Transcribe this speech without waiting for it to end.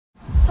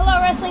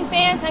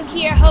fans, I'm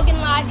Kiera Hogan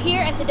live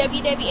here at the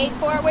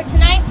WWA4, where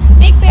tonight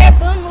Big Bear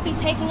Boone will be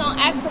taking on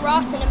Axel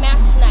Ross in a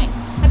match tonight.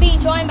 I'm being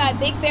joined by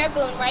Big Bear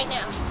Boone right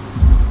now.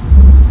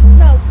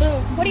 So,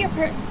 Boone, what are your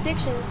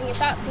predictions and your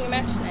thoughts on your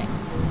match tonight?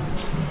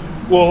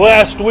 Well,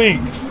 last week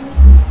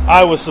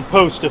I was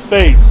supposed to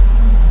face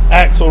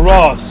Axel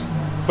Ross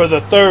for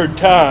the third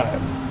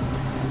time,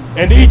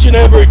 and each and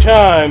every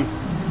time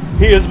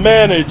he has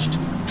managed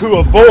to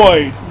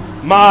avoid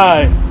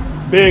my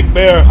Big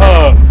Bear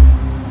hug.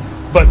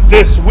 But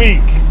this week,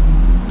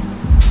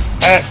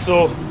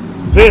 Axel,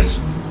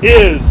 this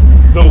is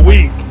the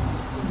week.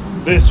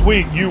 This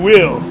week you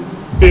will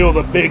feel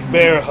the Big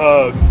Bear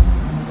hug,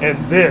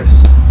 and this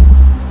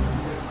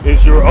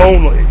is your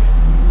only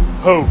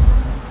hope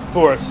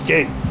for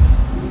escape.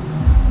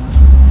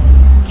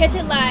 Catch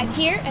it live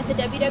here at the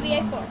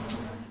WWA4.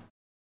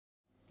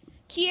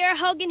 Kiera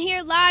Hogan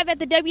here live at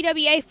the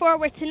WWA4,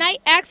 where tonight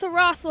Axel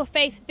Ross will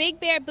face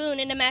Big Bear Boone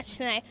in a match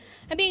tonight.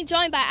 I'm being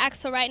joined by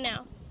Axel right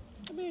now.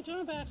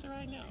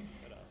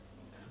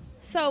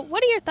 So,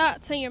 what are your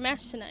thoughts on your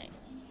match tonight?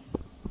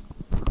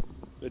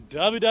 The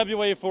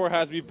WWA4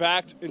 has to be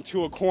backed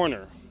into a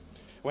corner.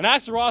 When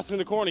Axel Ross is in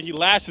the corner, he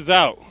lashes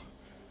out.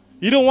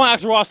 You don't want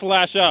Axel Ross to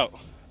lash out.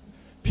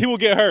 People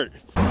get hurt.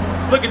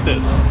 Look at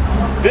this.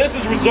 This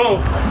is a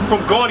result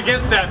from going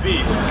against that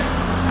beast.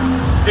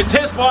 It's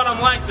his fault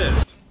I'm like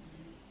this.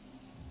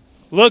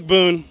 Look,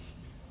 Boone,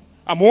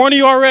 I'm warning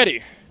you already.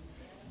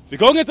 If you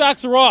go against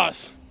Axel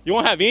Ross, you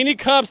won't have any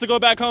cubs to go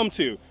back home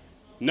to.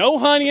 No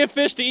honey and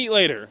fish to eat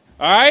later,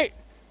 all right?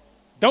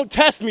 Don't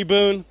test me,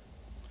 Boone.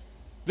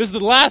 This is the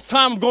last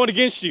time I'm going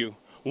against you.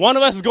 One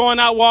of us is going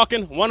out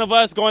walking, one of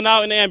us going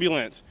out in the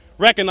ambulance.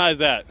 Recognize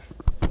that.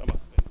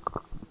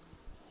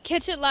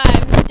 Catch it live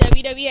with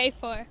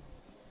WWA4.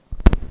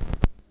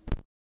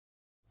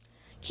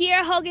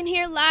 Kiera Hogan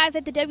here live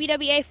at the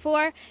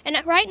WWA4,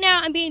 and right now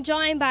I'm being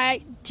joined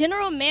by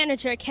General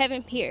Manager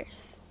Kevin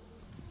Pierce.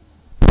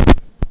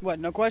 What,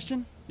 no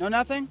question? No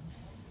nothing?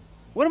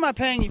 What am I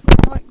paying you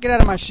for? Get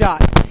out of my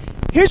shot.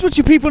 Here's what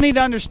you people need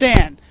to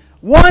understand.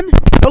 One,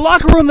 the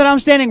locker room that I'm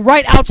standing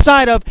right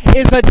outside of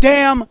is a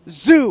damn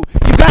zoo.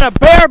 You've got a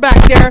bear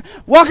back there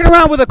walking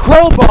around with a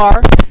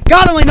crowbar.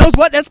 God only knows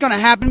what that's going to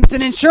happen. It's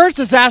an insurance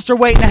disaster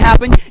waiting to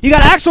happen. You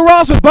got Axel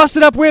Ross with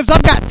busted up ribs.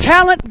 I've got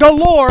talent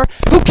galore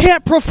who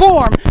can't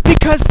perform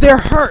because they're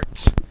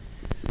hurt.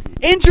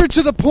 Injured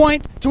to the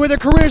point to where their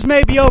careers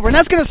may be over. And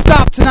that's going to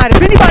stop tonight.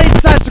 If anybody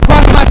decides to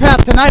cross my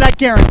path tonight, I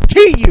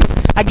guarantee you,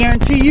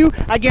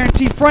 I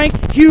guarantee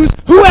Frank, Hughes,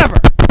 whoever,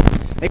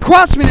 they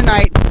cross me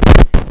tonight,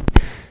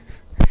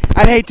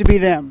 I'd hate to be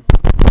them.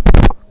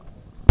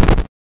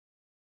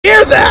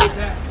 Hear that?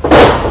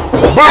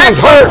 Boone's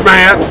hurt,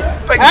 man.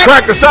 They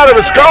cracked the side of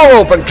his skull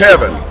open,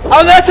 Kevin.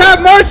 Oh, let's have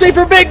mercy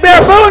for Big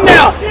Bear Boone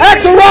now.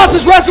 Axel Ross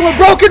is wrestling with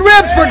broken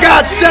ribs, for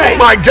God's sake.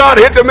 My God,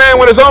 hit the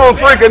man with his own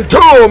freaking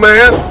tool,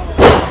 man.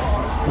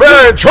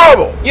 Bear in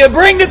trouble. You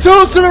bring the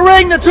tools to the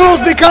ring, the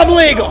tools become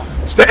legal.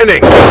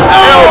 Standing.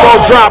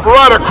 Elbow drop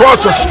right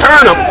across the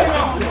sternum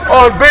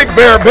on Big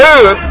Bear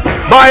Boone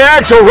by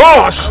Axel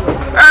Ross.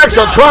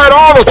 Axel tried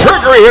all the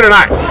trickery here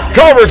tonight.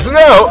 Covers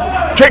no.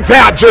 Kicked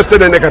out just in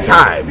the nick of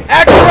time.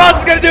 Axel Ross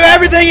is going to do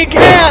everything he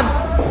can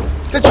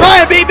to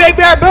try and beat Big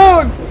Bear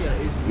Boone.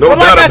 No but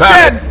like doubt I about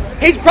said,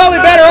 it. he's probably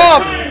better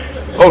off.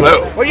 Oh,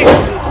 no. What are you...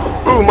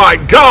 Oh, my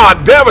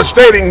God.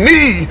 Devastating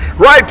knee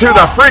right to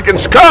the freaking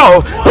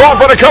skull. Going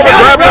for the cover,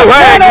 grab the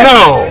leg.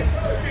 No.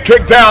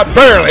 Kicked out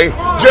barely,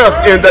 just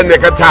in the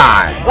nick of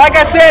time. Like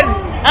I said,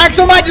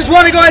 Axel might just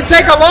want to go ahead and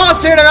take a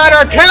loss here tonight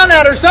or a count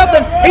out or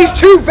something. He's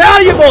too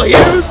valuable,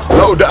 Hughes.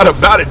 No doubt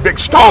about it. Big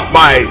stomp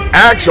by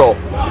Axel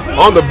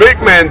on the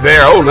big man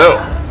there. Oh, no.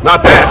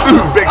 Not that.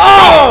 Ooh, big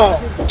stomp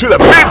to the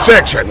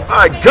midsection.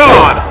 My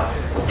God.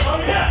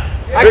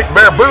 Big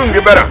Bear Boone,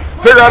 you better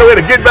figure out a way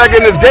to get back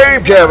in this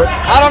game, Kevin.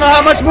 I don't know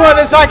how much more of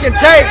this I can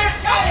take.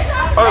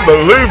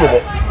 Unbelievable.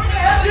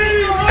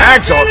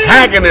 Axel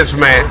attacking this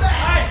man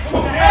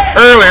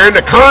earlier in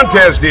the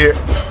contest here.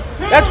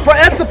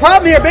 That's the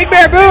problem here. Big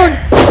Bear Boone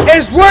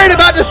is worried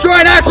about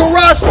destroying Axel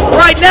Ross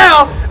right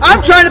now.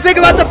 I'm trying to think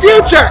about the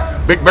future.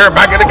 Big Bear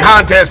back in the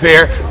contest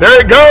here. There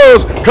he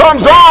goes.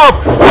 Comes off.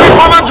 Wait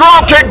for the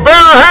drop kick.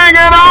 Bear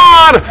hanging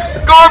on.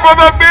 Going for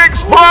the big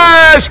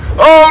splash.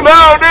 Oh,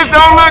 no. This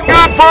don't look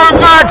good for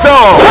Axel.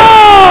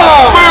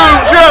 Oh!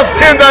 Boone just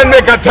in the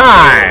nick of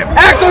time.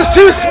 Axel's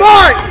too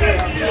smart.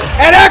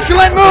 An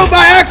excellent move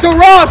by Axel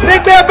Ross.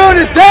 Big Bear Boone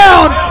is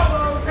down.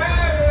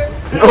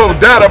 No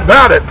doubt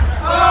about it.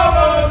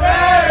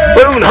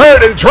 Boone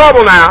hurt, in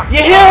trouble now.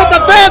 You hear what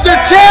the fans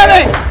are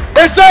chanting?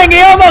 They're saying he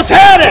almost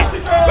had it.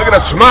 Look at the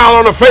smile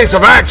on the face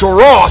of Axel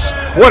Ross.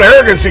 What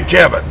arrogancy,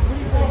 Kevin.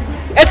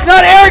 It's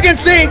not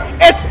arrogancy,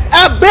 it's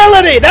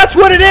ability. That's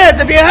what it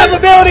is. If you have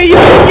ability, you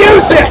can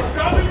use it.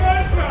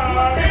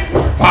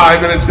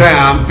 5 minutes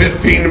down,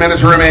 15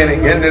 minutes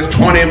remaining in this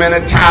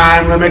 20-minute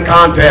time limit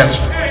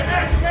contest.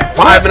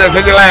 5 minutes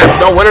as he lands.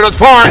 No winner thus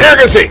far.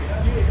 Arrogancy.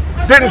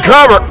 Didn't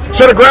cover.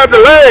 Should have grabbed the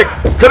leg.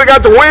 Could have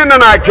got the win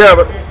tonight,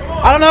 Kevin.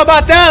 I don't know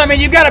about that. I mean,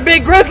 you've got a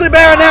big grizzly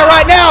bear in there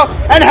right now.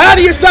 And how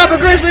do you stop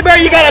a grizzly bear?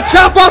 You got to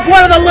chop off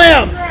one of the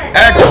limbs.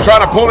 Axel's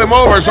trying to pull him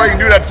over so he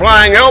can do that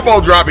flying elbow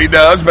drop he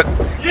does, but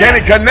can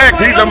he connect?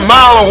 He's a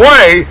mile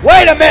away.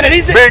 Wait a minute.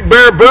 Big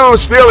Bear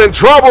Boone's still in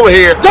trouble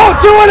here. Don't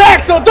do it,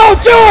 Axel. Don't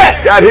do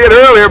it. Got hit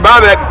earlier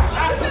by that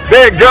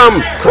big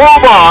gum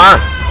crowbar.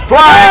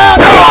 Flying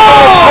elbow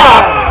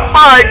drop.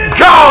 My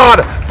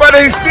God. But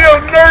he's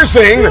still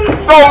nursing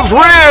those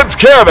ribs,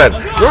 Kevin.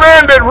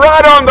 Landed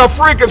right on the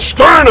freaking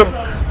sternum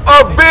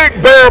of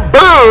Big Bear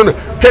Boone.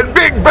 Can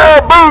Big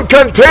Bear Boone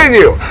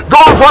continue?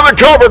 Going for the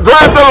cover,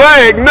 grab the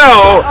leg.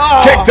 No.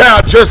 Kicked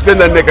out just in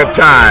the nick of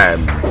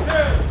time.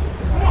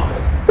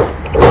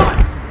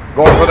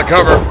 Going for the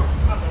cover.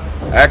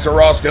 Axel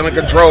Ross still in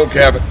control,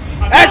 Kevin.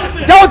 Axel,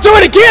 don't do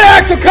it again,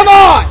 Axel. Come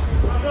on.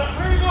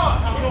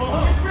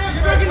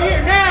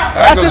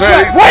 That's just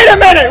right. Wait a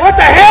minute. What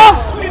the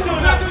hell?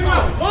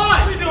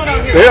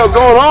 What the hell's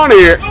going on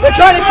here? They're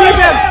trying to keep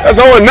him.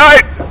 That's Owen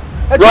Knight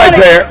right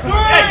there.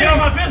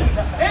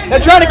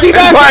 They're trying to keep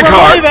Axel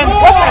from leaving.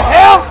 What the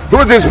hell?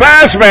 Who is this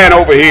masked man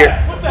over here?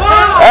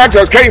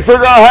 Axel can't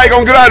figure out how he's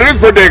going to get out of this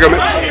predicament.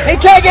 He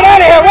can't get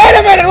out of here. Wait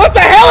a minute. What the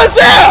hell is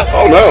this?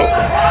 Oh, no.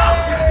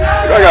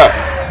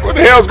 What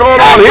the hell's going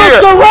on here?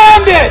 Axel's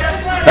surrounded.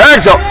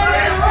 Axel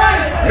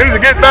needs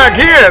to get back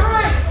in.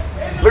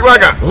 Look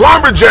like a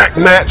lumberjack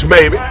match,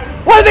 maybe.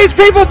 What are these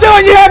people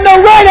doing? You have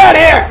no right out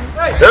here.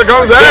 Here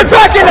comes Axel.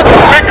 Back in the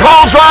back. Big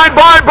clothesline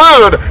by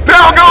Boone.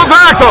 Down goes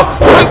Axel.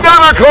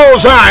 Another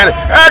clothesline.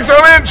 Axel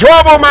in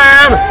trouble,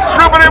 man.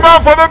 Scooping him up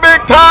for the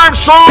big time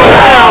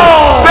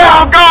showdown.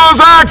 Down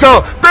goes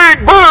Axel. Big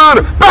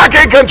Boone back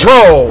in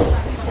control.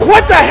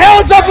 What the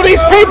hell is up with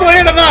these people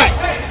here tonight?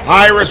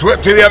 Irish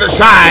whip to the other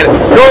side.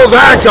 Goes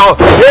Axel.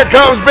 Here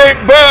comes Big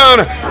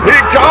Boone. He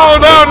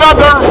called down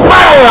another.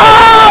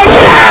 Oh,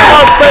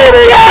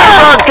 devastating.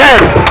 Yes!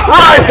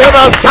 Right to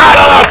the side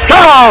of the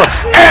skull.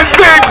 And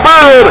Big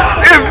Boone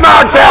is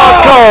knocked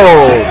out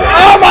cold.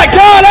 Oh, my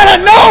God. Out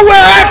of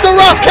nowhere, Axel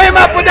Ross came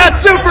up with that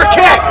super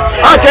kick.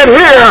 I can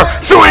hear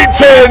sweet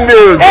chin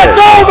music. It's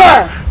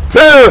over.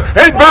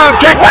 And Boone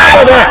kicked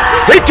out of that.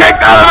 He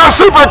kicked out of the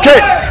super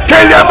kick.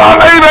 Can you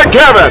believe it,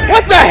 Kevin?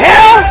 What the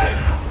hell?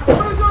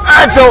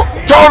 Axel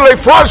totally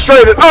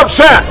frustrated,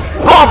 upset.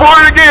 Going for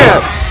it again.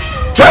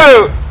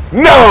 2.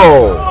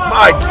 No.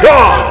 My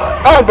God.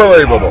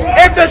 Unbelievable.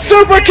 If the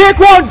super kick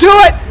won't do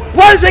it,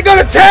 what is it going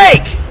to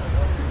take?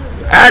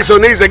 Axel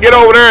needs to get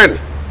over there and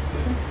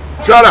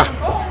try to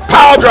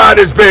power drive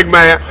this big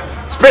man.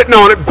 Spitting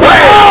on it. Bam!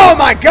 Oh,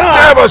 my God.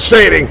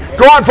 Devastating.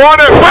 Going for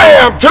it.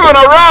 Bam! 2 in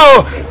a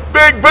row.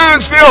 Big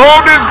Boone still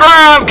holding his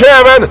ground,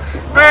 Kevin.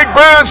 Big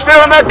Boone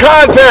still in that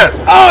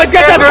contest. Oh, he's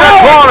got that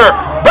power. Corner.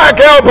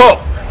 Back elbow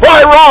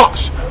by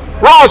Ross.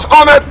 Ross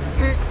on that.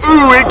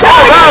 Ooh, he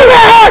called out.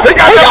 He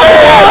got the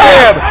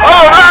in.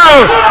 Oh,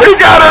 no. He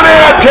got it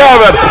in,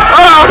 Kevin.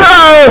 Oh,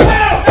 no.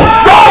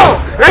 Ross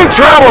in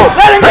trouble.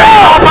 Let him go.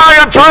 By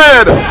a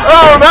thread.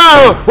 Oh,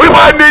 no. We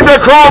might need the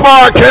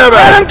crowbar, Kevin.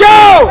 Let him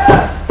go.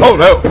 Oh,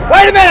 no.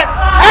 Wait a minute.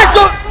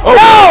 Axel, oh,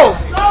 no.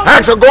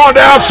 Axel going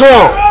down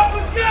slow.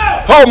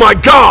 Oh, my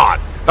God.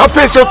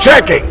 Official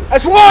checking.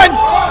 That's 1.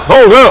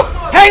 Oh, no.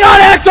 Hang on,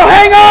 Axel.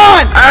 Hang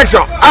on.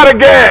 Axel, out of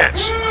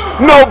gas.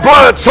 No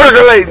blood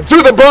circulating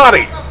to the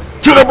body,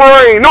 to the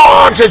brain. No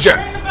oxygen.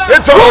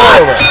 It's all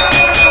over.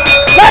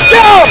 Let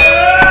go.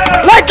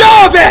 Let go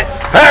of it.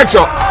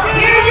 Axel,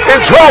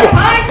 in trouble.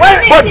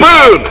 But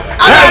Boone,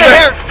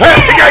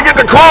 you got to get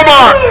the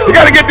crowbar. You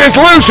got to get this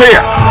loose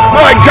here.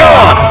 My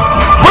God.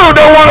 Boone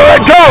don't want to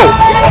let go.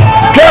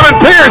 Kevin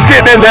Pierce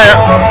getting in there.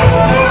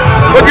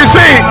 But you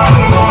see,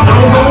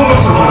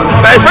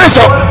 the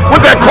official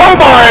with that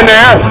crowbar in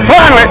there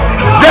finally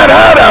got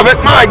out of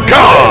it. My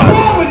God.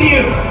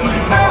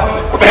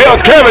 What the hell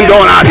is Kevin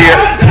doing out here?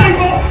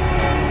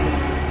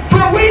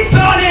 For weeks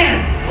on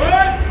end.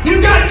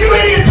 You got you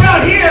idiots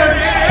out here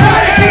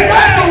trying to keep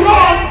Axel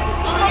Ross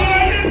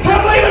from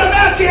leaving a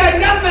match he had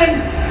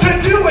nothing to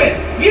do with.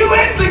 You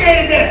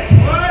instigated this.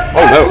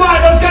 Oh, That's no. why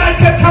those guys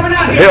kept coming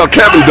out here. The hell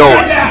Kevin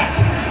doing?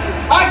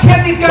 I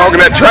kept these guys Talking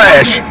that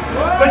trash.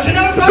 But you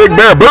know something? Big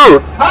Bear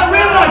Boone. I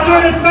realized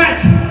during this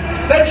match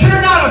that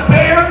you're not a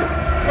bear.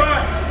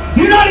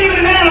 You're not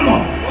even an animal.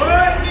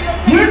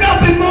 You're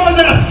nothing more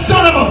than a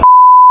son of a.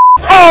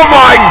 Oh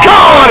my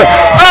God!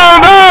 Oh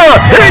no!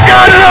 He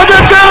got it on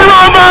the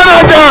general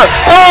manager!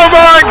 Oh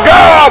my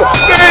God!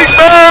 Big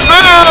Bear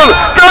Boone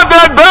got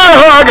that bear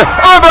hug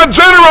on the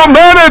general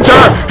manager!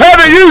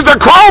 Had to use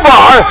the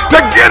crowbar to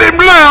get him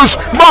loose!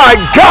 My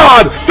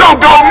God!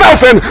 Don't go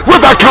messing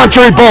with a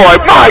country boy!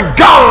 My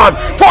God!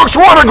 Folks,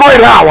 what a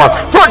great hour!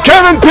 For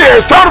Kevin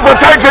Pierce, Total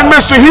Protection,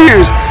 Mr.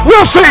 Hughes.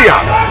 We'll see you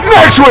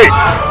next week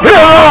here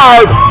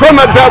live from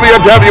the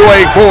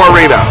WWA4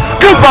 Arena.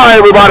 Goodbye,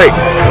 everybody!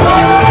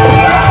 My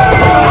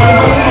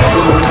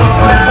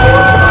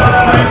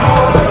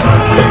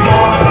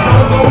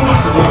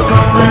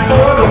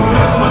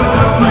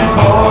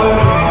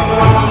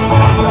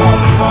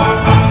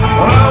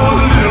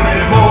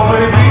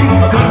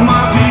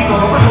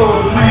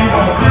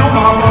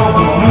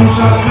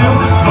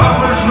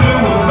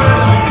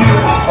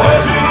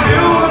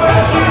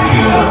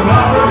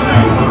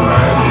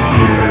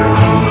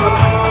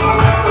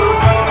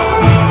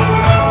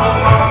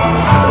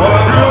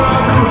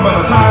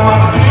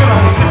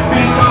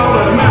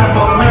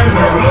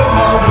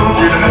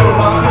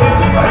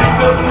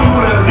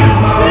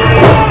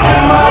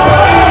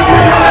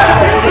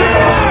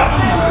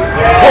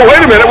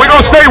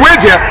gonna stay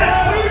with you.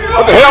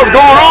 What the hell's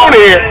going on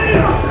here?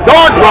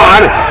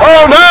 Dogmon.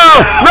 Oh no,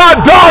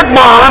 not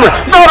Dogmon.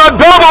 Not a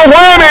double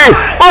whammy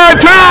by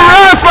two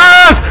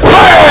wrestlers.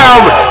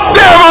 Bam!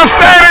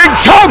 Devastating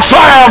choke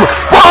slam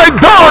by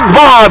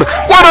Dogmon.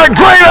 What a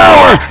great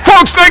hour.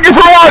 Folks, thank you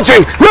for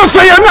watching. We'll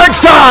see you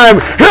next time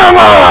here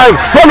live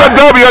from the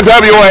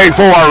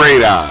WWA4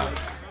 Arena.